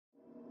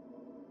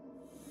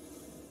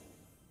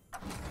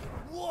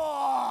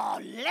Whoa,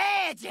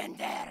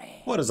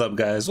 legendary! What is up,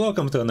 guys?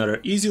 Welcome to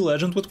another Easy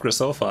Legend with Kris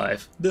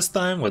 05, this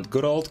time with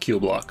good old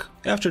Cubelock.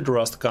 After the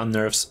Rusticon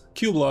nerfs,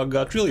 Cubelock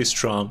got really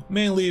strong,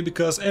 mainly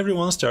because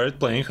everyone started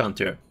playing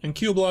Hunter, and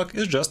Cubelock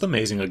is just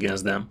amazing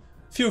against them.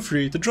 Feel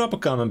free to drop a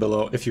comment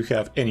below if you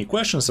have any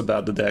questions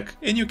about the deck,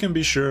 and you can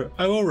be sure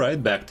I will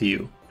write back to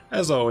you.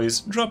 As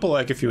always, drop a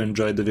like if you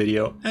enjoyed the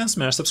video, and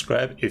smash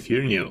subscribe if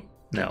you're new.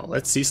 Now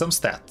let's see some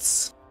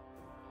stats.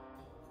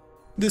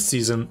 This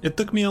season, it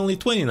took me only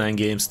 29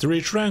 games to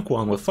reach rank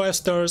 1 with 5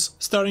 stars,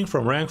 starting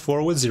from rank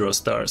 4 with 0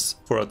 stars,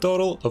 for a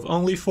total of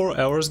only 4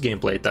 hours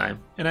gameplay time,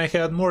 and I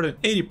had more than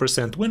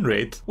 80% win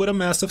rate with a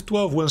massive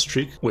 12 win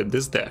streak with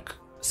this deck.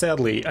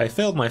 Sadly, I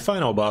failed my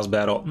final boss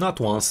battle not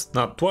once,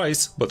 not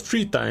twice, but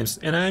 3 times,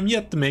 and I am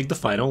yet to make the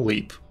final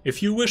leap.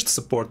 If you wish to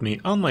support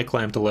me on my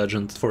climb to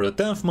Legend for the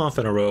 10th month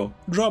in a row,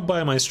 drop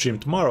by my stream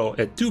tomorrow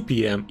at 2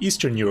 PM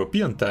Eastern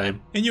European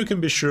time, and you can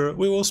be sure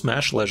we will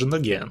smash Legend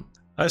again.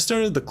 I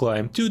started the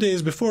climb 2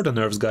 days before the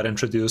nerfs got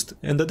introduced,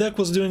 and the deck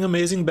was doing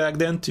amazing back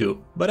then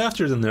too, but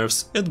after the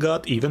nerfs it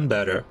got even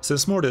better,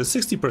 since more than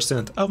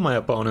 60% of my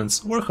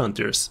opponents were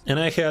Hunters, and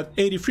I had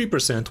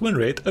 83% win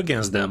rate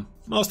against them.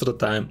 Most of the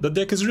time the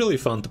deck is really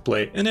fun to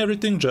play and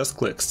everything just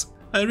clicks.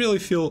 I really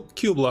feel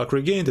Cubelock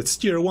regained its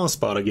tier 1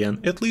 spot again,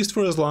 at least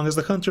for as long as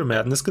the Hunter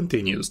madness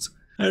continues.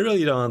 I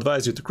really don't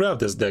advise you to craft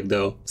this deck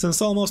though,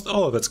 since almost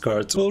all of its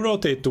cards will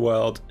rotate to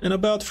wild in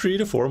about 3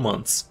 to 4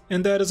 months,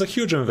 and that is a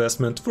huge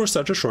investment for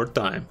such a short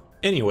time.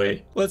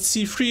 Anyway, let's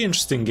see 3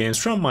 interesting games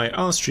from my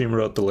on-stream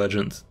road to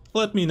Legend.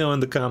 Let me know in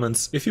the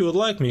comments if you would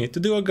like me to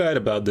do a guide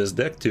about this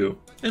deck too.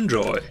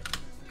 Enjoy!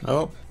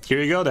 Well,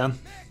 here you go then.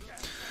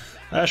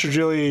 I should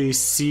really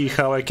see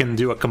how I can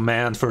do a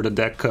command for the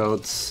deck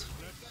codes.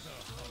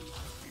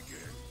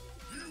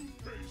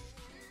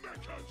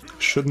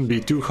 Shouldn't be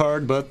too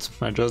hard, but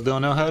I just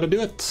don't know how to do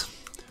it.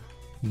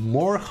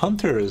 More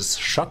Hunters,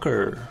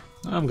 shocker.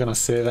 I'm gonna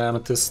save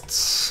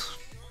Amethyst.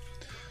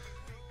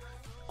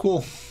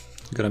 Cool.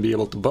 Gonna be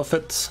able to buff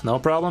it, no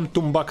problem,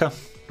 Tumbaka.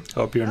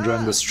 Hope you're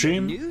enjoying the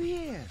stream.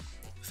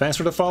 Thanks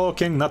for the follow,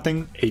 King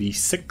Nothing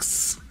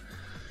 86.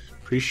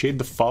 Appreciate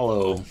the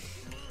follow.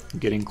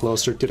 Getting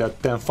closer to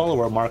that 10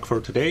 follower mark for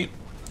today.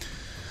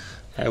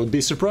 I would be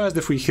surprised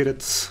if we hit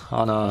it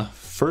on a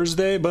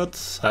Thursday,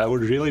 but I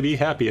would really be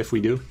happy if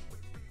we do.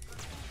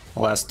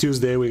 Last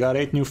Tuesday we got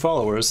 8 new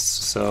followers,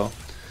 so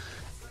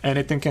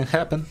anything can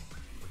happen.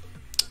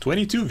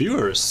 22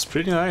 viewers,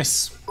 pretty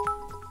nice.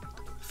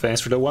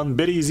 Thanks for the 1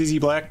 biddy, ZZ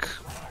Black.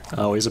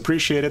 Always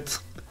appreciate it.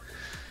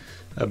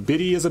 A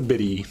biddy is a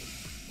biddy.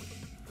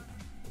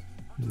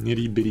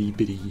 Nitty bitty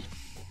bitty.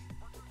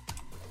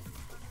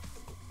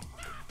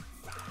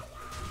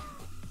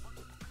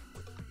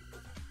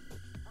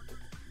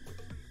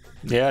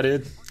 Yeah,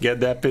 dude, get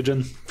that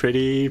pigeon.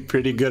 Pretty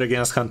good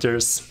against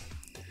Hunters.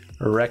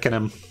 Wrecking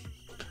him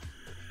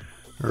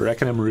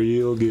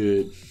real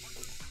good.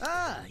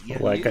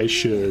 Like I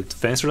should.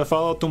 Thanks for the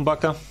follow,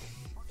 Tumbaka.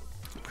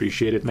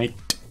 Appreciate it, mate.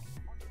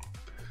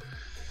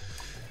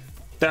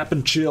 Tap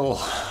and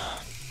chill.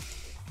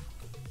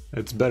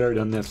 It's better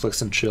than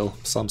Netflix and chill,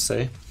 some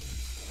say.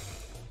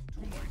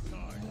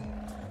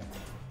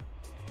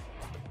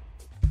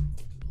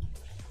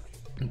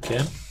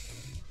 Okay.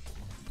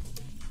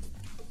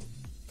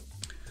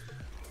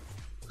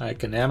 I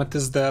can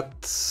Amethyst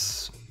that.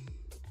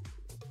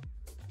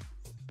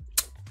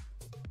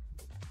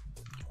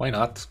 Why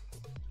not?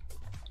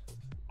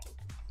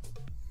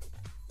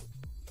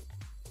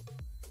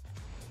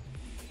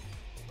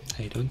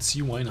 I don't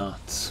see why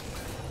not.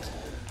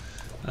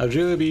 I'd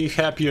really be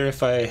happier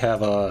if I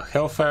have a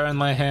Hellfire in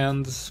my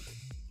hand.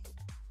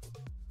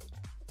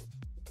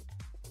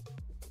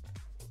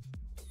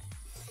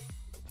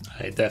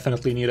 I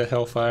definitely need a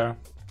Hellfire.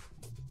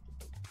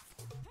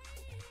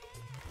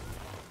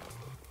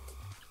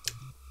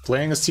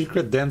 Playing a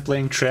secret, then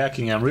playing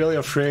tracking. I'm really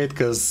afraid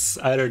because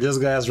either this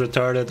guy is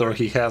retarded or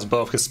he has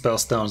both his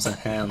spellstones in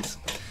hand.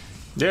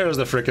 There's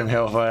the freaking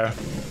Hellfire.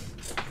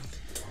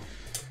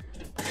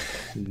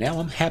 Now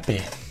I'm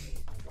happy.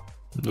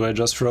 Do I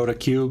just throw the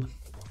cube?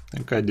 I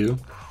think I do.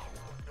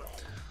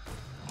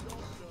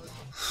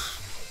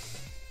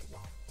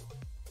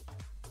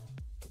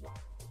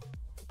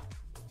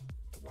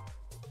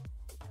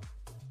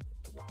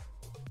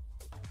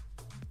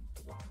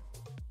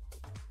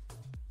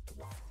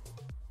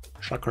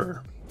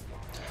 Shocker.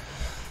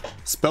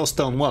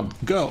 Spellstone 1,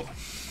 go!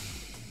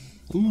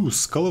 Ooh,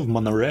 Skull of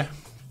Monterey.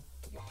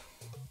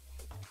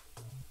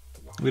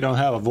 We don't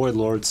have a Void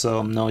Lord,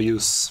 so no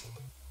use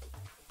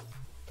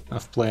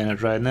of playing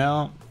it right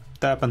now.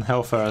 Tap and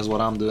Hellfire is what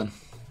I'm doing.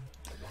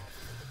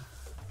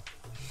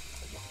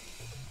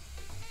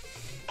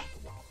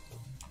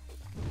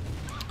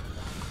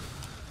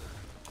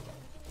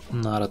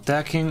 Not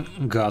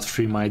attacking.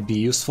 Godfrey might be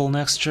useful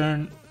next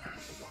turn.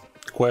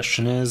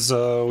 Question is,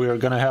 we are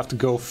gonna have to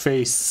go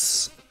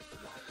face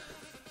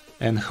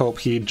and hope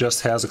he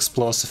just has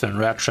explosive and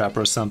rat trap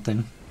or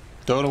something.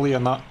 Totally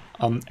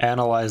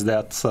analyze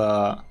that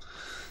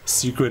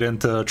secret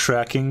into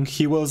tracking.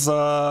 He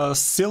was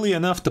silly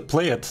enough to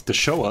play it to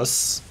show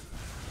us,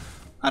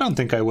 I don't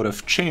think I would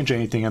have changed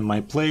anything in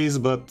my plays,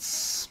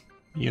 but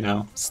you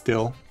know,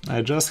 still.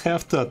 I just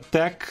have to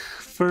attack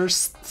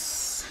first.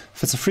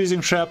 If it's a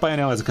freezing trap, I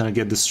know it's gonna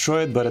get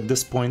destroyed, but at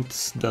this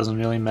point, doesn't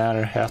really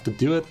matter, have to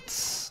do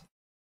it.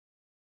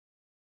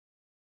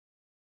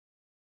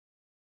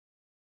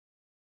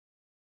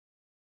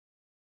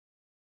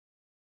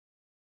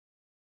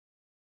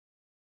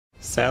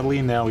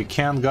 Sadly, now we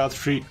can't got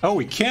free. Oh,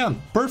 we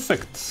can!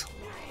 Perfect!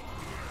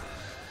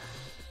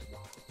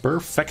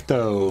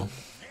 Perfecto!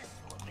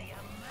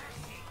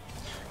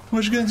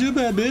 What you gonna do,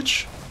 bad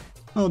bitch?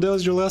 Oh, that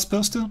was your last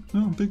pasta?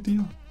 Oh, big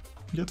deal.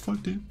 Get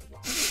fucked, dude.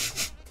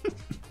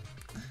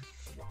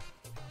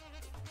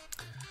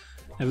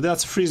 If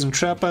that's a freezing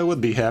trap, I would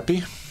be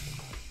happy.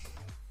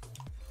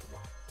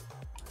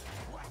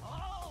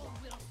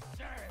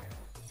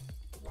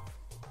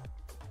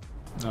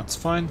 That's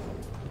fine.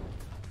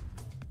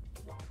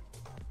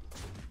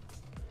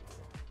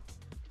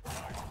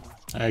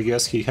 I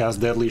guess he has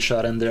deadly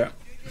shot in there.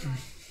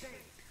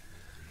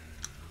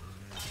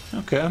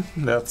 Okay,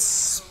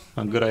 that's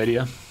a good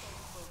idea.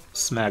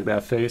 Smack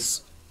that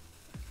face.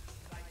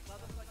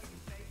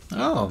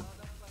 Oh.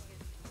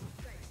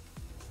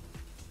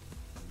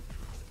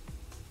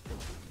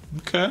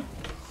 Okay.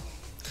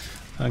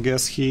 I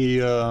guess he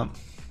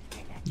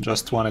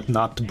just wanted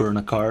not to burn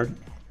a card.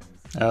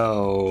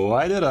 Oh,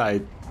 why did I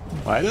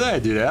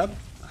do that?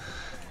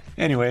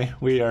 Anyway,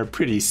 we are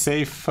pretty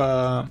safe,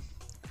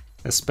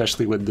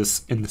 especially with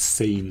this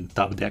insane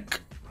top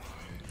deck.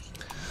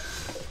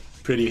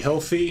 Pretty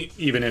healthy,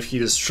 even if he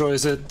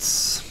destroys it,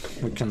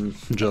 we can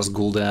just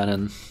Gul'dan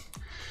and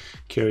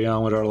carry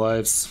on with our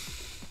lives.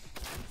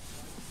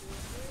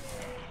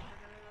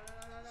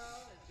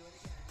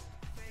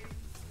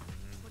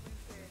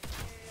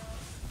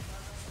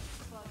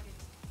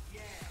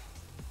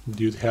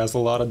 Dude has a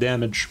lot of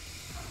damage.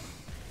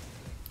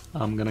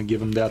 I'm gonna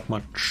give him that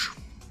much.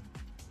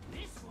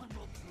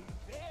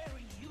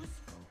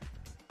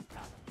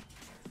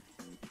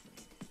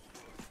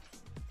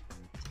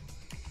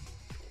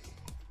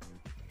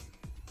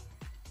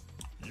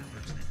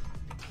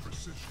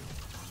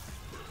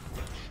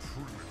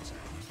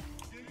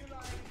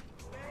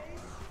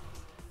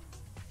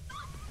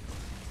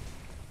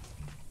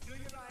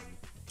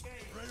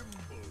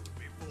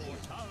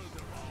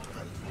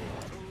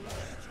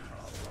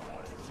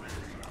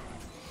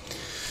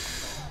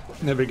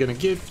 Never gonna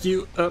give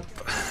you up,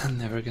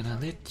 never gonna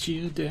let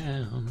you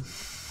down.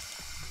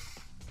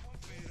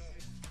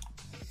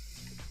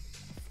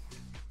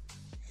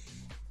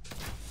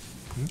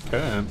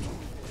 Okay.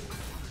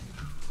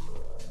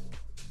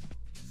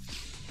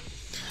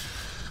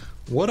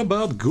 What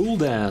about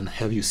Gul'dan?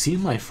 Have you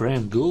seen my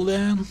friend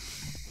Gul'dan?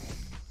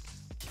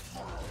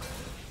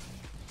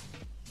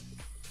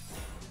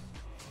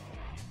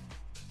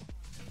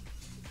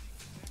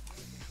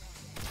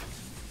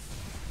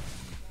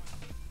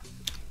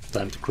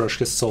 Time to crush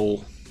his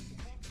soul.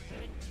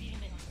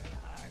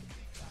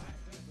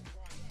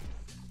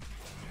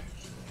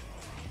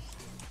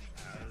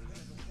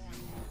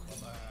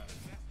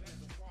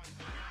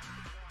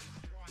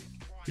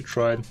 You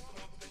tried.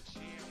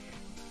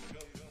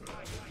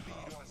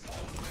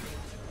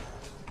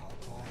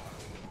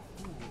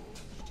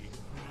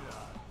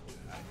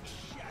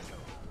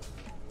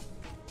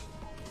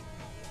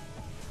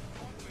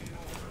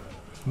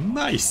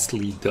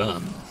 Nicely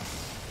done.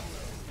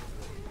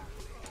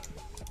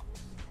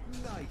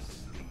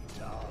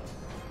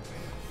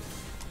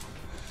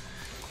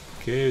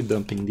 Okay,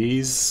 dumping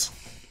these.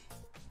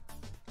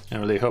 I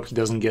really hope he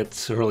doesn't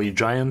get early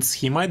giants.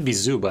 He might be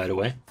Zoo, by the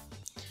way.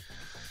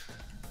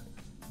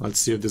 Let's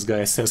see if this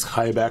guy says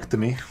hi back to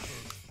me.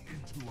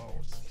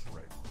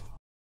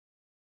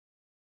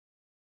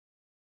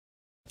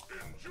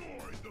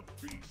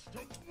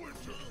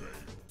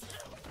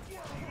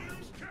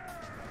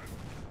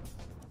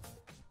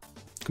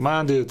 Come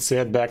on, dude, say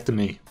it back to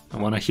me. I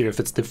want to hear if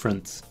it's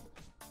different.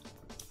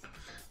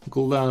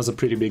 Gul'dan is a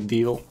pretty big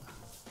deal.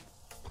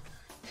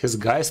 His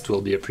Geist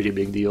will be a pretty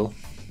big deal.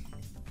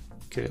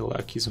 Okay,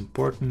 luck is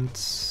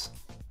important.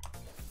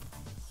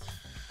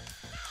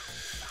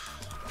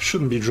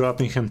 Shouldn't be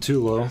dropping him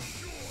too low.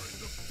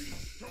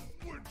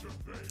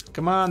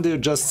 Come on,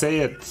 dude, just say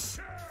it.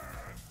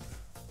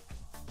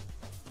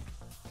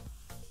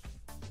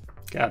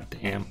 God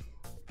damn.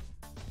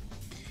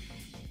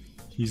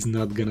 He's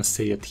not gonna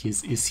say it,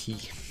 is he?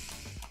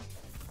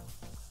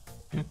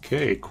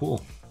 Okay,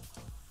 cool.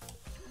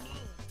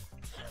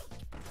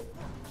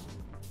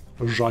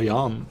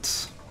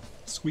 Giant.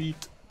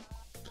 Sweet.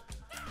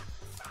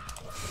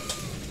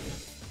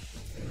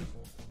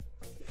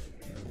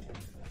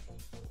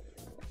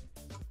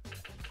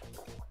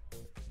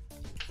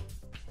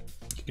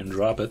 You can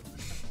drop it.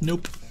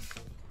 Nope.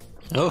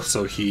 Oh,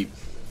 so he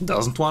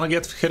doesn't want to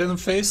get hit in the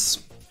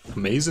face?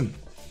 Amazing.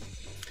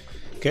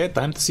 Okay,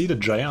 time to see the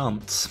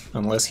giant.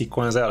 Unless he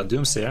coins out a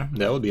Doomsayer,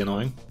 that would be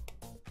annoying.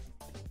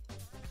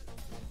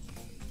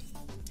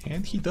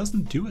 And he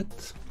doesn't do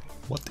it.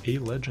 What a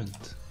legend.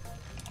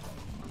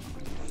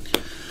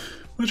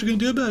 What you gonna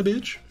do about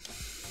it, bitch?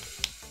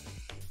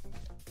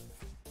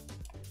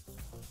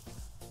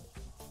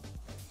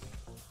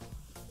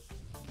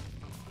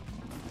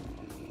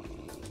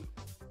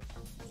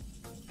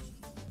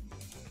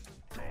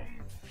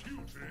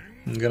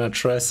 I'm gonna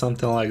try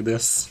something like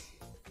this.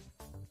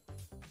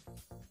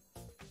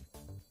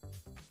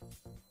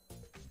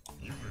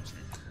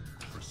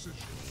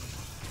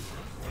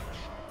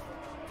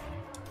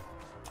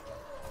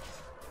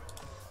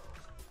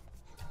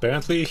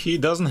 Apparently he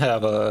doesn't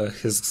have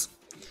his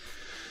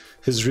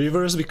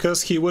reverse,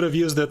 because he would have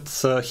used it,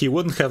 he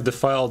wouldn't have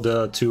defiled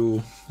the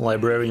two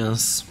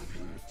librarians.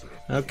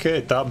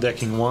 Okay, top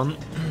decking one.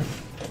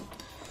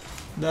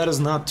 That is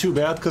not too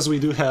bad, because we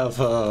do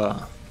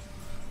have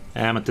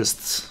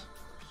Amethyst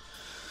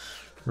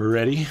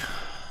ready.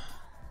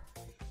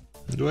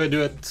 Do I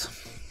do it?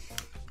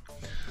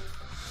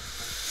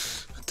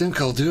 I think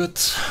I'll do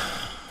it.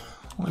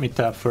 Let me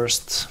tap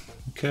first.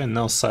 Okay,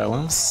 no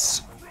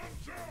silence.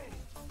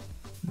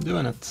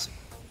 Doing it.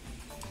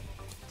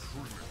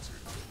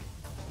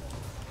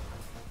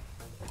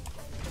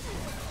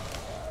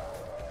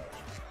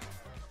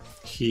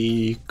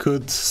 He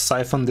could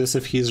siphon this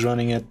if he's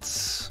running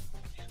it.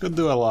 He could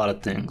do a lot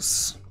of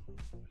things.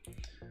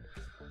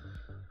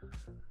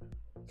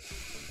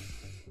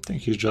 I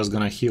think he's just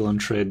gonna heal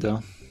and trade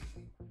though.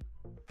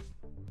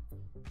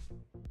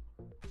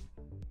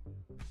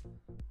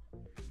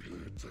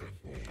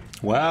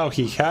 Wow,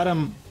 he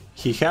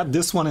had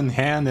this one in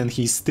hand and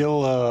he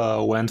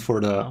still went for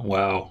the...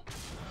 wow.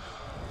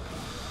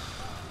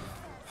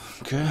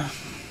 Okay.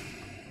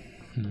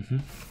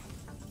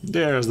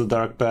 There's the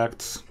Dark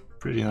Pact.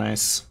 Pretty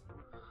nice.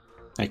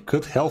 I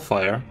could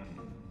Hellfire.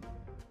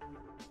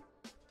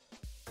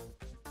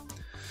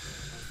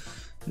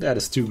 That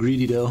is too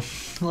greedy though.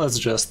 Let's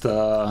just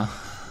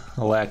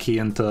lackey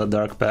into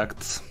Dark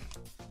Pact.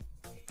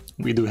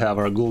 We do have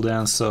our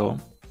Gul'dan, so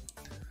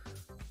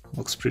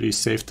looks pretty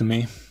safe to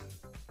me.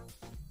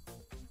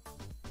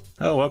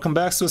 Oh, welcome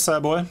back,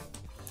 Suicide Boy.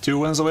 2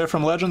 wins away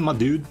from Legend, my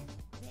dude.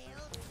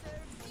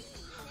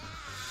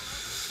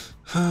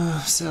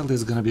 Sadly,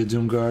 it's gonna be a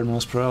Doomguard,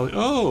 most probably.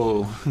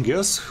 Oh,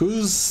 guess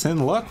who's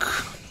in luck?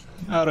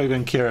 I don't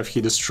even care if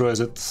he destroys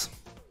it.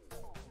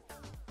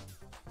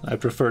 I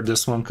preferred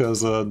this one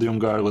because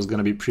Doomguard was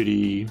gonna be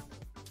pretty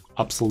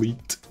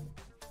obsolete.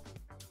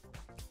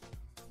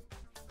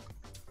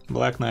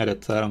 Black Knight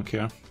it, I don't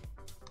care.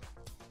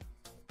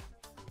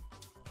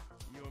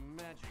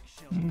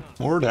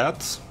 Or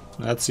that.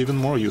 That's even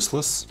more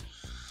useless.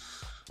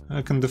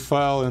 I can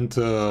defile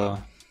into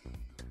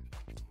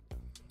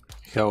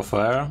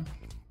Hellfire.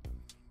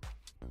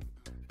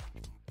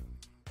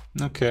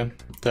 Okay,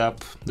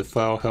 tap,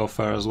 defile,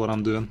 Hellfire is what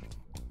I'm doing.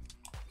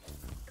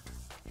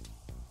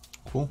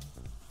 Cool.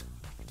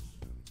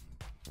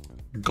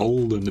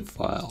 Golden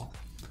defile.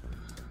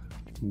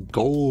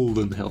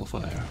 Golden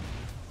Hellfire.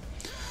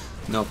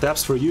 No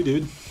taps for you,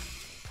 dude.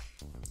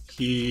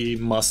 He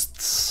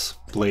must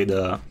play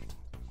the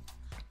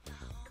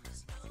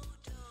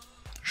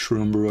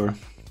Shroom Brewer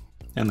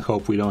and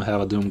hope we don't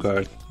have a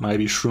Doomguard.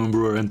 Maybe Shroom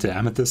Brewer into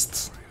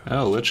Amethyst.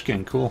 Oh, Lich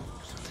King, cool.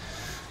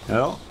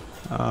 Well,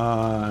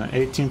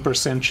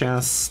 18%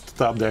 chance to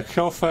top deck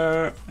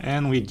Hellfire,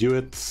 and we do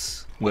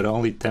it with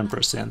only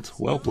 10%.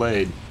 Well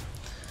played.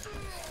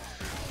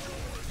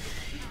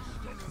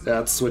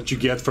 That's what you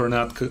get for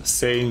not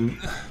saying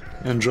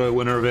enjoy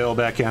Winter Veil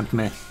backhand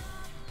me.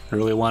 I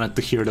really wanted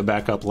to hear the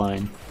backup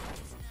line.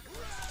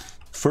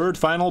 Third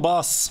final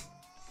boss.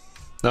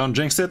 Don't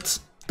jinx it.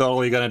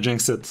 Totally gonna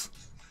jinx it.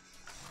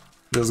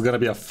 This is gonna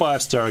be a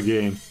 5-star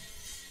game.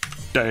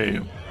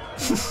 Damn.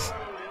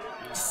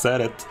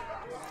 Said it.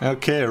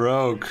 Okay,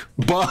 Rogue.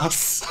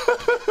 Boss!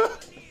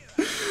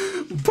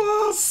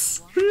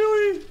 Boss!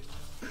 Really?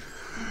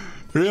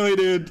 Really,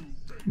 dude?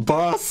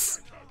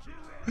 Boss?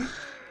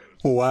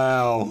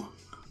 Wow.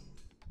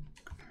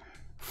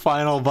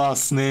 Final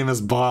boss name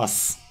is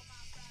Boss.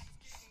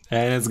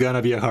 And it's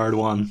gonna be a hard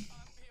one.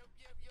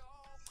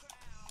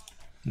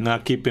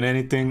 Not keeping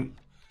anything.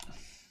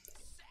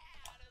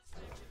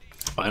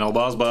 Final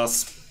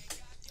boss.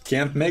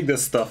 Can't make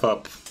this stuff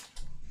up.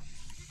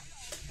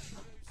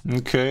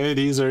 Okay,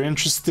 these are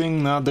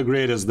interesting, not the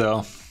greatest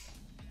though.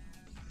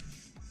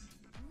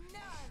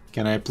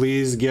 Can I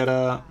please get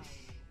a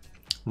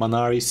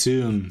Manari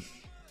soon?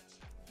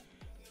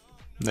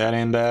 That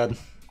ain't bad.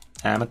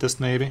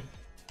 Amethyst maybe?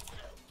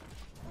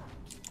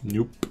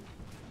 Nope.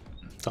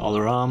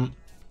 Talaram.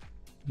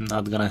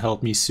 Not gonna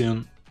help me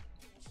soon.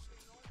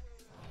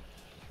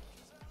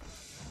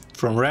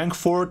 From rank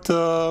 4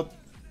 to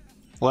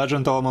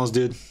Legend almost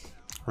did.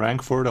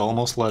 Rank 4 to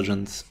almost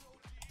Legend.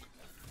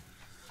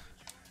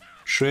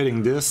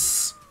 Trading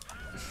this,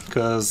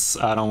 because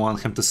I don't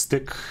want him to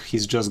stick.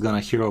 He's just gonna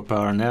hero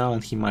power now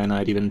and he might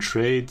not even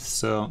trade,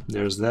 so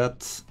there's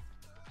that.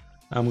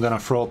 I'm gonna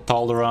throw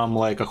Taldaram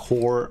like a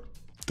whore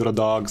to the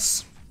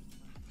dogs.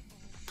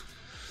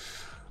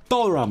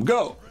 Taldaram,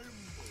 go!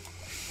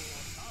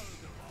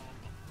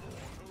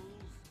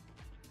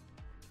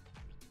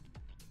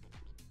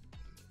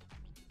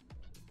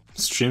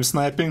 Stream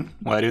sniping?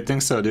 Why do you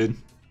think so, dude?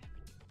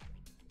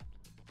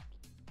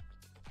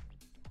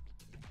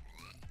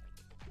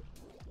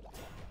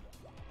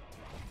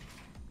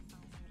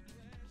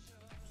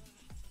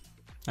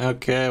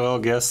 Okay, well,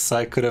 guess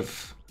I could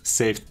have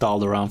saved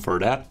Taldaram for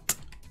that.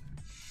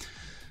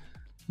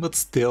 But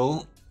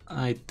still,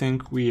 I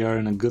think we are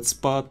in a good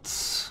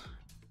spot.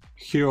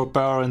 Hero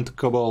power into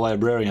Cobalt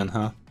Librarian,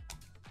 huh?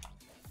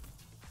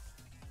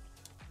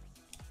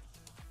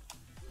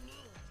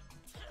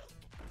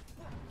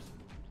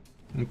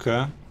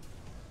 Okay.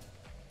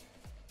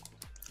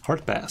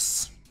 Hard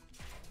pass.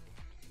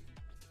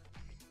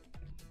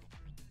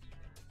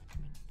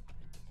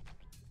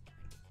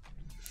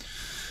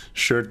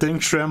 Sure thing,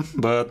 Trim,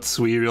 but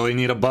we really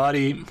need a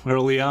body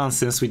early on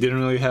since we didn't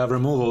really have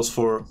removals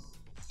for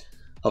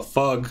a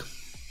Fug.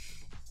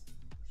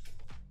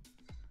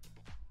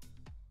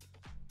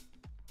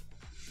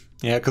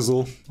 Yeah,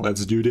 Kazul,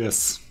 let's do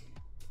this.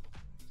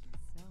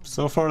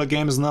 So far the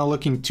game is not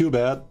looking too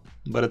bad,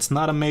 but it's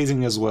not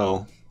amazing as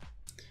well.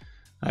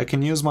 I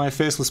can use my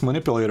Faceless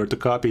Manipulator to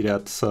copy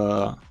that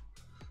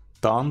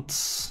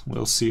taunt.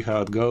 We'll see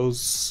how it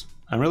goes.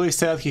 I'm really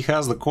sad he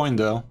has the coin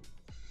though.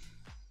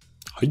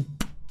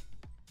 Hype.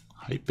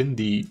 Hype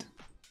indeed.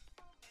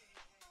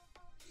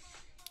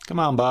 Come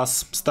on,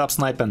 boss. Stop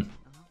sniping.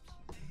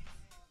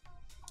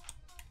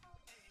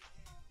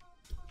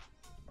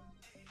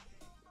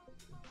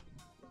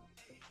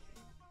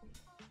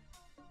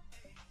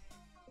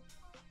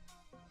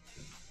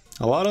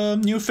 A lot of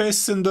new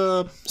faces in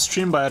the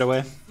stream, by the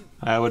way.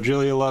 I would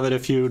really love it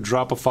if you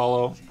drop a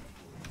follow.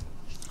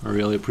 I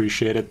really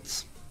appreciate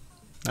it.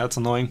 That's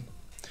annoying.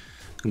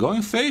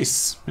 Going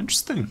face.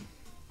 Interesting.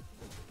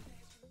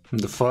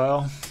 The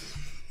file.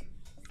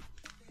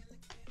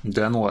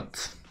 Then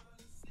what?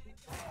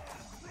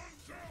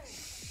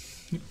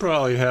 He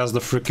probably has the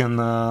frickin'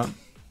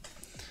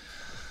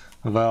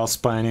 Val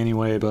Spine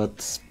anyway,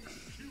 but...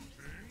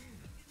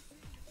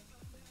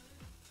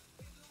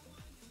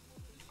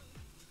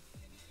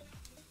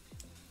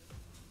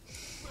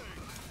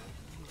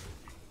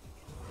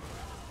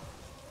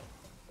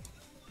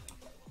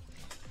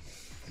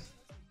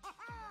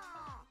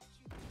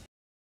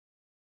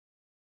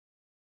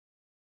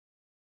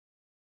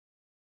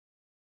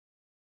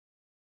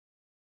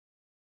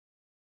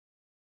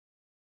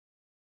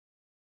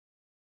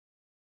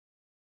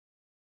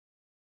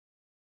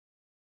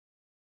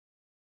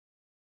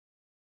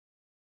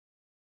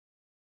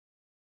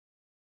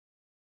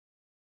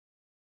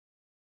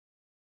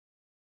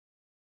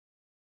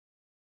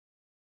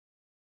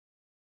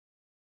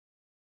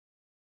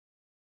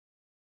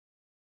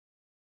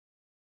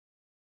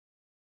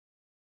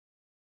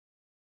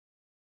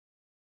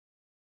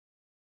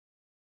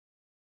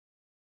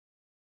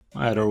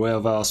 Either way,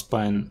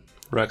 Valspine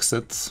wrecks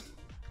it.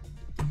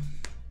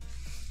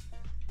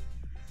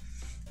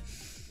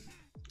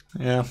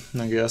 Yeah,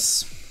 I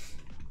guess.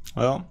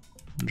 Well,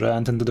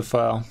 Giant into the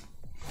file.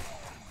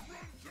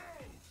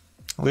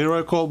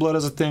 Leroy Coldblood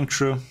is a thing,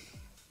 true.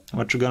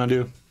 What you gonna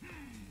do?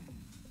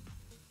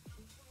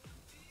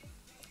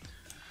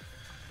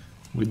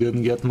 We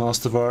didn't get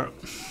most of our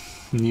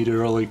needed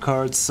early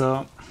cards,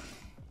 so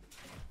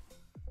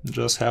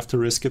just have to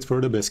risk it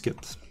for the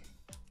biscuit.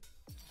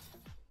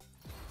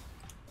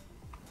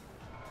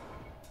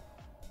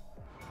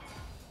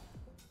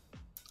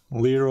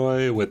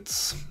 Leroy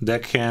with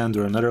Deckhand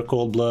or another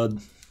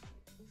Coldblood.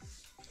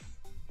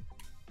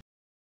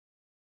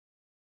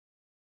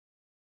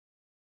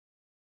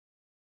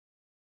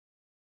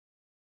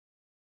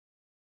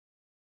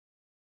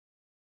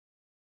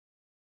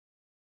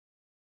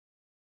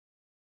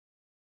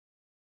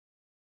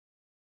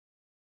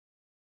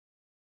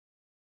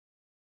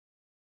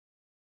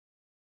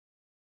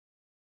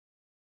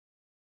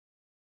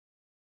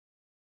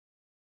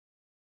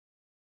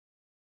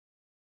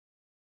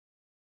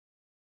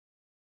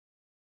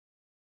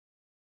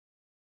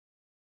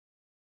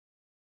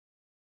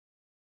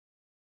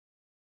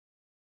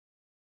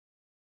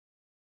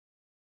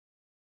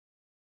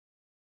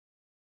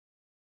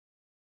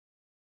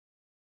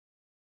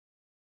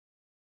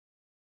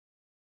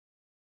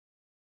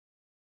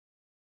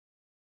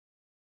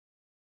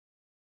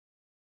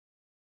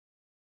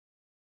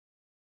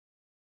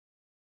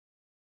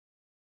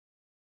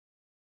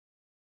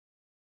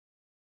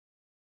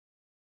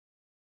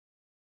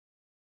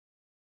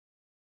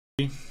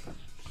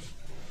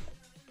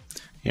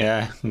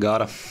 Yeah,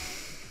 gotta.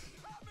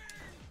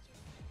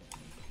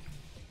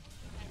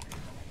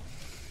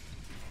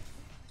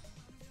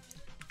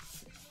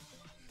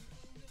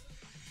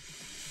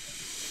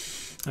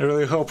 I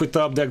really hope we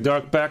top deck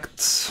Dark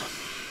Pact.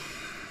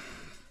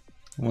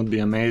 Would be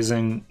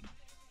amazing.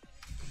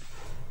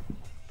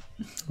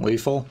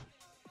 Lethal.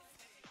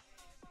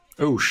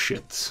 Oh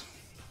shit.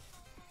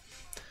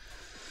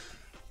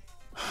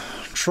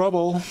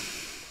 Trouble.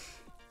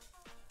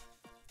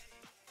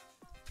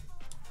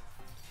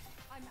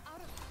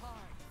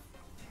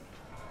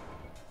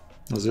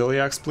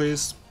 Ziliax,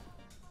 please.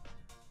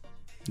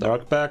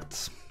 Dark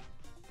Pact.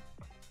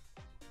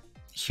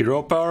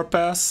 Hero Power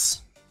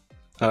Pass.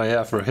 Oh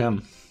yeah, for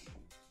him.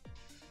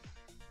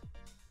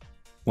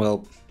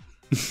 Well,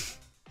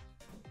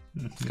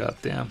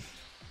 goddamn.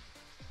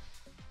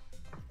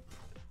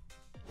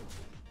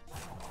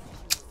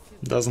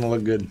 Doesn't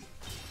look good.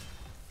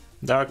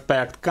 Dark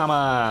Pact, come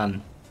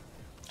on!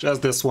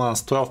 Just this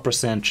once,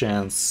 12%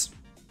 chance.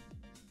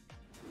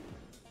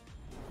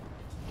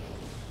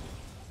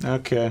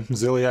 Okay,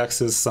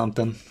 Ziliax is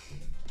something.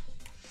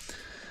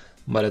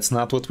 But it's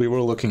not what we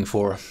were looking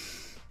for.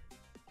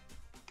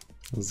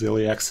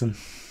 Ziliaxin.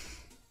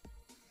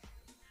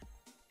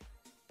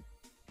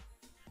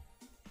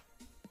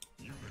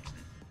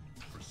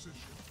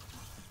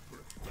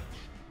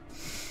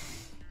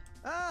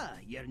 Ah,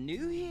 you're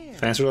new here.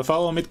 Thanks for the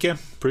follow, Mitke.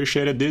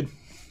 Appreciate it, dude.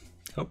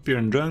 Hope you're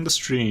enjoying the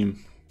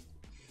stream.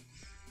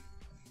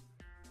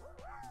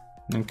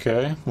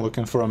 Okay,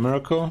 looking for a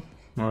miracle,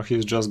 or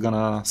he's just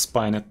gonna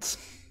spine it.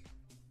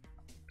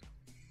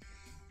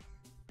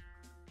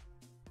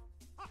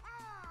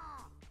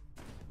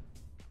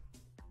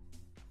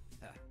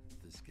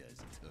 This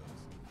guy's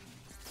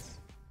toast.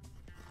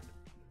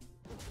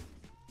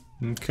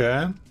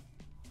 Okay.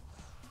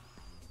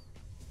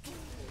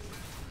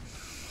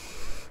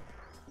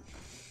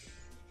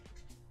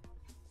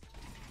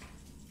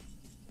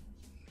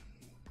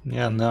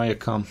 Yeah, now you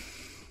come.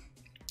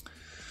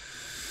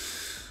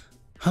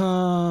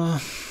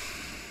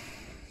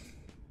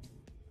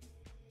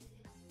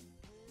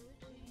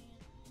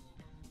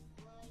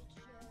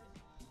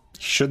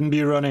 Shouldn't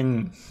be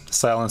running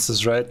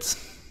silences, right?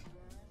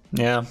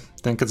 Yeah,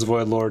 think it's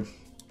Void Lord.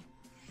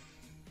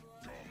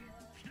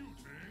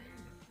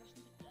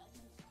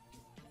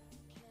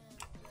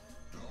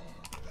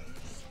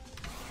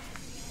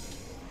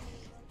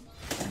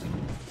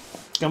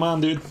 Come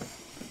on, dude.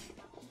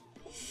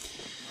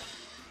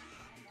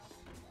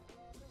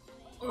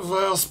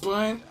 Vile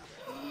Spine.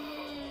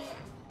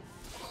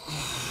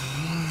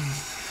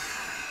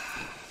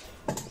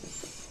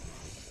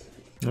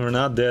 We're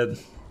not dead.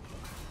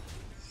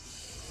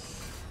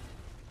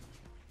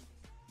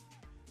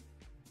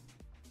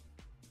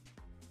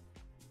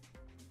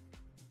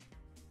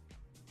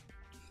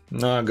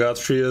 No,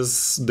 Godfrey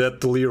is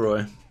dead to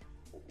Leroy.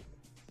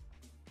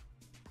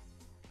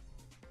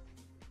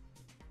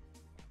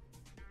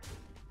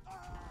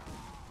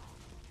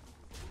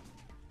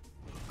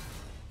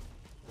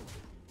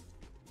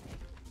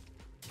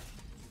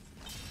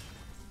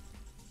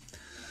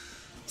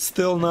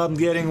 Still not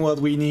getting what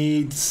we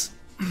need.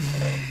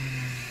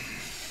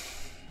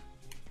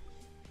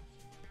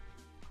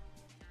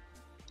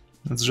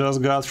 It's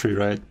just Godfrey,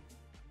 right?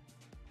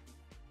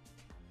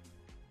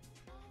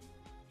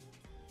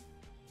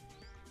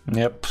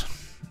 Yep,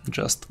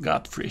 just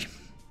Godfrey.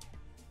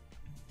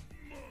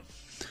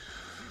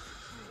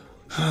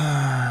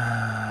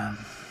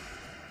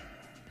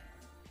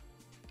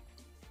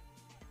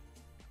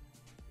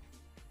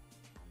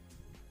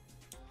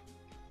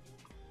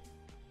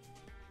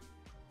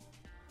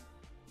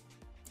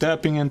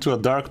 Tapping into a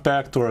Dark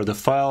Pact or a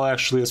Defile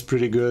actually is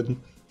pretty good.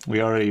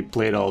 We already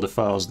played all the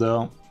files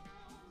though.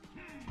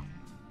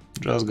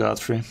 Just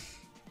Godfrey.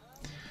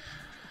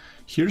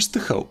 Here's the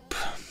hope.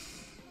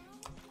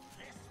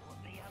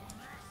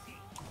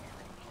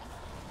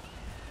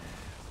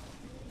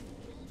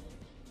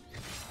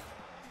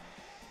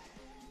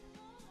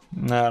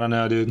 I don't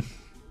know, dude.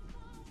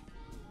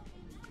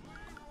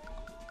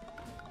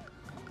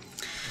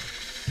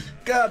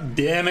 God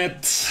damn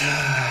it.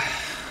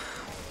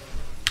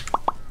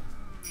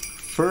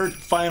 Third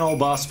final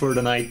boss for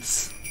the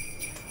night.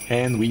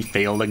 And we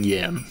failed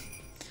again.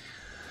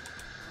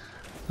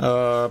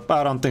 I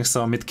don't think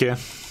so, Mitke.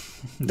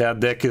 That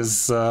deck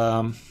is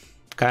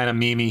kind of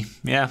memey.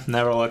 Yeah,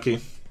 never lucky.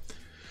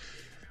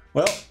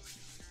 Well,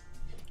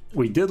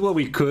 we did what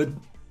we could.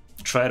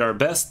 Tried our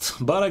best,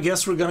 but I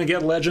guess we're gonna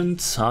get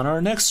Legend on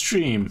our next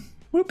stream.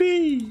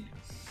 Whoopee!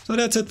 So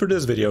that's it for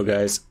this video,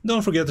 guys.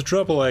 Don't forget to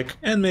drop a like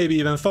and maybe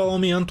even follow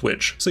me on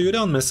Twitch so you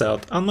don't miss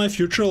out on my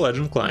future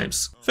Legend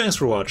climbs. Thanks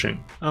for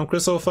watching. I'm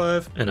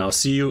Kris05 and I'll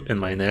see you in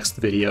my next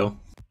video.